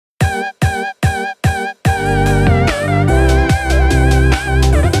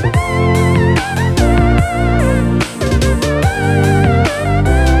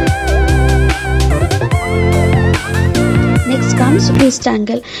twist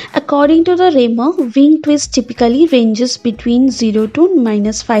angle. According to the Raymer, wing twist typically ranges between 0 to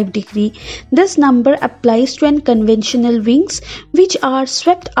 -5 degree. This number applies to unconventional wings which are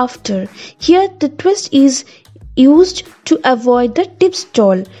swept after. Here the twist is used to avoid the tip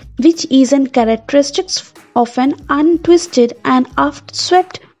stall, which is a characteristic of an untwisted and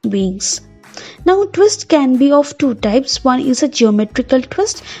aft-swept wings. Now, twist can be of two types. One is a geometrical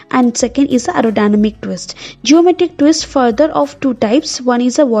twist and second is a aerodynamic twist. Geometric twist further of two types. One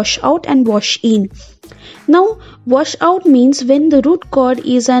is a wash out and wash in. Now, wash out means when the root chord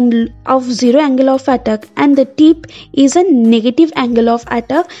is of zero angle of attack and the tip is a negative angle of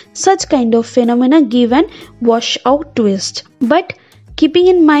attack. Such kind of phenomena give an wash out twist. But keeping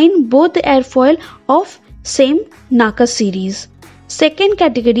in mind both the airfoil of same NACA series. Second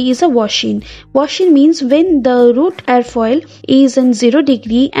category is a wash-in. Wash-in means when the root airfoil is in 0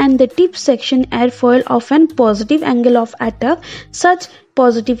 degree and the tip section airfoil of an positive angle of attack. Such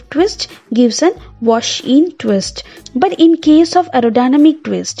positive twist gives an wash-in twist. But in case of aerodynamic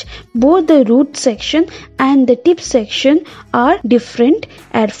twist, both the root section and the tip section are different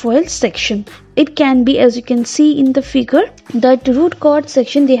airfoil section. It can be, as you can see in the figure, that root chord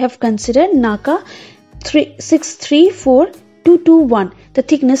section they have considered NACA 634221. The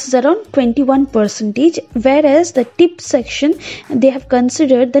thickness is around 21%, whereas the tip section they have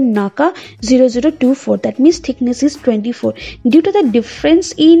considered the NACA 0024. That means thickness is 24. Due to the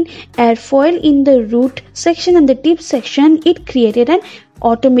difference in airfoil in the root section and the tip section, it created an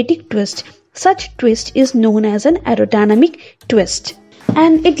automatic twist. Such twist is known as an aerodynamic twist.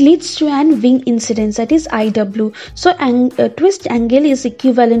 And it leads to an wing incidence, that is IW. So twist angle is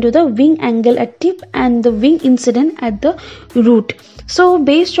equivalent to the wing angle at tip and the wing incident at the root. So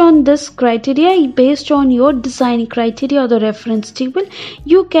based on this criteria, based on your design criteria or the reference table,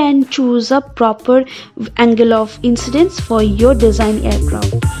 you can choose a proper angle of incidence for your design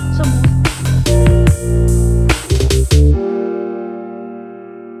aircraft. So